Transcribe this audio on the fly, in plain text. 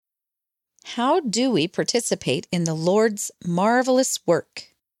How do we participate in the Lord's marvelous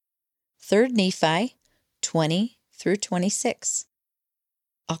work? 3 Nephi 20 through 26.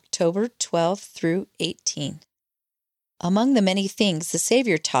 October 12 through 18. Among the many things the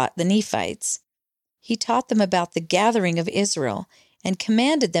Savior taught the Nephites, he taught them about the gathering of Israel and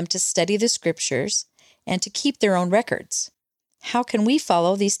commanded them to study the Scriptures and to keep their own records. How can we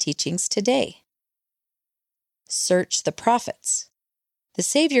follow these teachings today? Search the prophets. The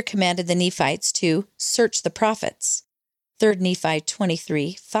Savior commanded the Nephites to search the prophets. 3 Nephi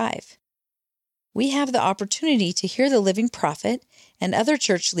 23:5. We have the opportunity to hear the living prophet and other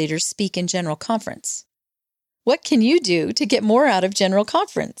church leaders speak in General Conference. What can you do to get more out of General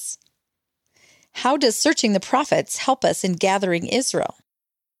Conference? How does searching the prophets help us in gathering Israel?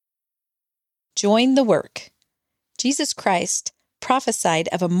 Join the work. Jesus Christ prophesied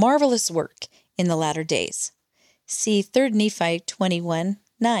of a marvelous work in the latter days. See 3 Nephi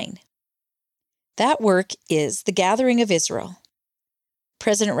 21:9. That work is the gathering of Israel.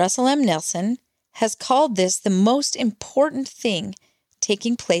 President Russell M. Nelson has called this the most important thing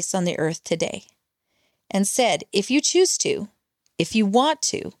taking place on the earth today, and said, if you choose to, if you want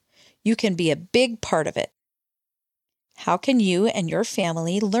to, you can be a big part of it. How can you and your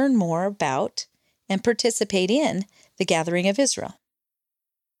family learn more about and participate in the gathering of Israel?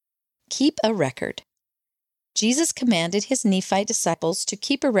 Keep a record. Jesus commanded his Nephite disciples to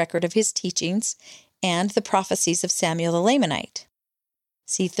keep a record of his teachings and the prophecies of Samuel the Lamanite.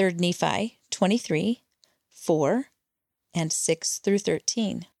 See 3 Nephi 23:4 and 6 through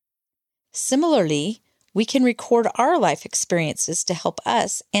 13. Similarly, we can record our life experiences to help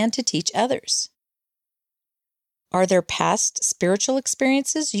us and to teach others. Are there past spiritual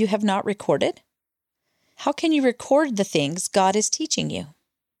experiences you have not recorded? How can you record the things God is teaching you?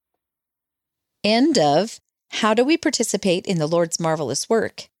 End of How Do We Participate in the Lord's Marvelous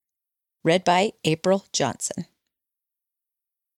Work? Read by April Johnson.